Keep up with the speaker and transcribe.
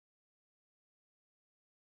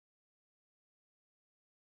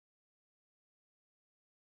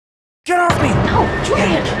Get off me! No,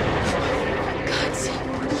 Giullian! For God's sake,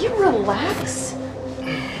 will you relax?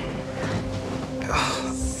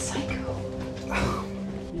 Psycho.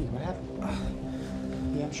 Hey, what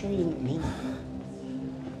happened? Yeah, I'm sure you didn't mean it.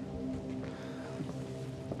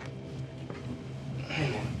 Hey,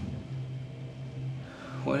 man.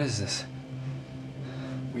 What is this?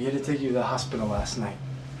 We had to take you to the hospital last night.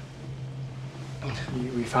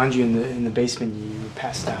 We found you in the basement. You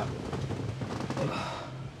passed out.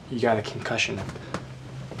 You got a concussion.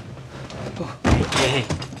 Oh, hey.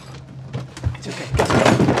 It's okay.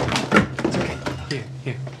 It's okay.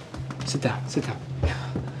 Here. Sit down.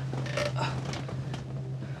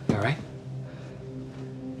 You all right?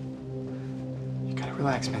 You gotta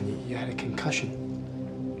relax, man. You had a concussion.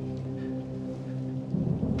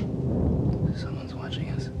 Someone's watching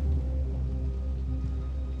us.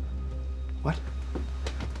 What?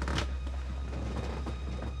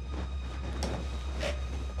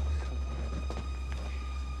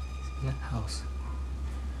 In the house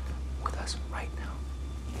with us right now.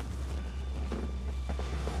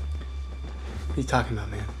 What are you talking about,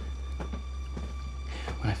 man?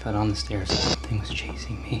 When I fell down the stairs, something was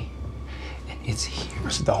chasing me. And it's here.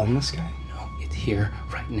 Was it the homeless guy? No, it's here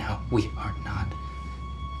right now. We are not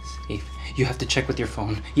safe. You have to check with your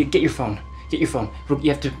phone. Get your phone. You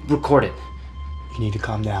have to record it. You need to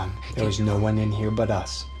calm down. There was no one in here but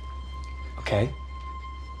us. Okay?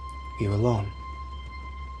 We were alone.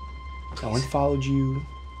 Please. No one followed you.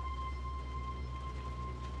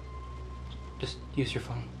 Just use your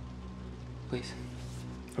phone. Please.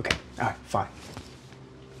 Okay, all right, fine.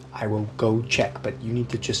 I will go check, but you need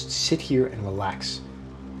to just sit here and relax.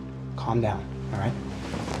 Calm down, all right?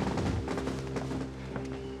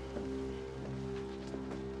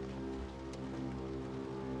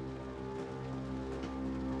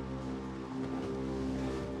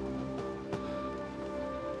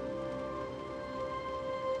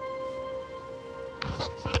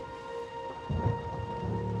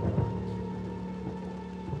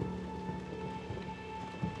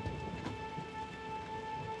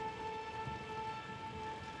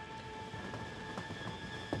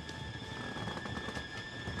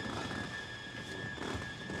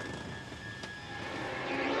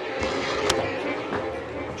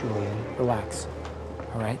 Giullian, relax.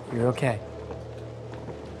 All right, you're okay.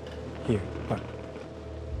 Here, look.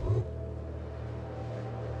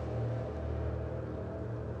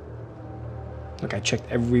 Look, I checked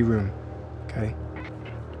every room, okay?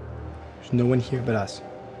 There's no one here but us.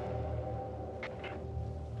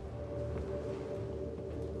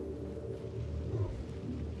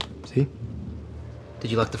 See? Did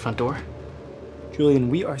you lock the front door? Giullian,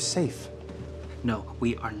 we are safe. No,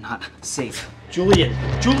 we are not safe. Giullian,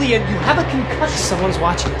 you have a concussion. Someone's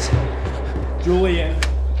watching us. Giullian,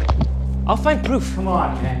 I'll find proof. come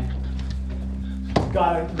on, man. You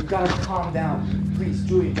gotta calm down. Please,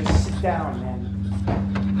 Giullian, just sit down, man.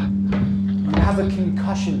 You have a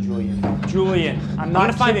concussion, Giullian. I'm not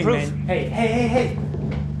gonna find kidding, proof. man. Hey.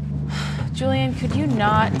 Giullian, could you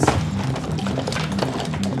not?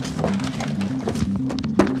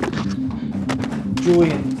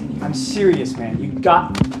 Giullian, I'm serious, man. You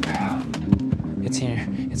got... It's here.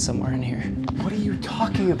 It's somewhere in here. What are you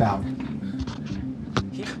talking about?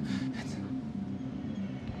 Here.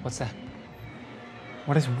 What's that?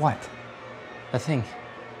 What is what? A thing.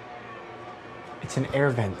 It's an air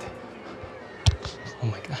vent. Oh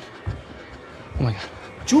my god. Oh my god.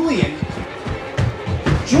 Giullian!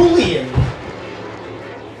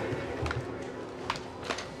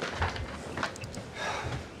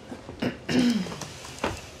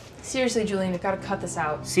 Seriously, Giullian, you've got to cut this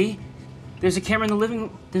out. See? There's a camera in the living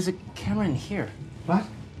room. There's a camera in here. What?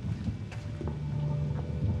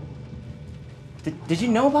 Did you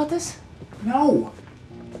know about this? No!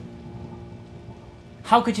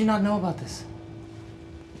 How could you not know about this?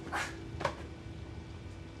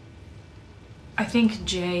 I think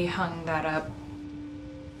Jay hung that up.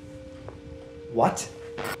 What?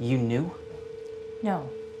 You knew? No.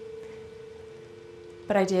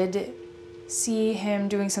 But I did see him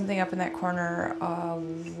doing something up in that corner a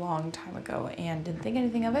long time ago and didn't think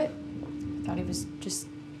anything of it. Thought he was just,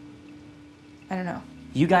 I don't know.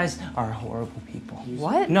 You guys are horrible people.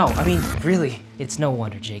 What? No, I mean, really, it's no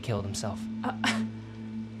wonder Jay killed himself.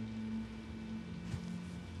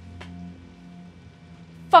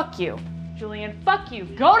 Fuck you. Giullian, fuck you.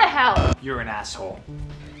 Go to hell. You're an asshole.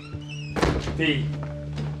 V.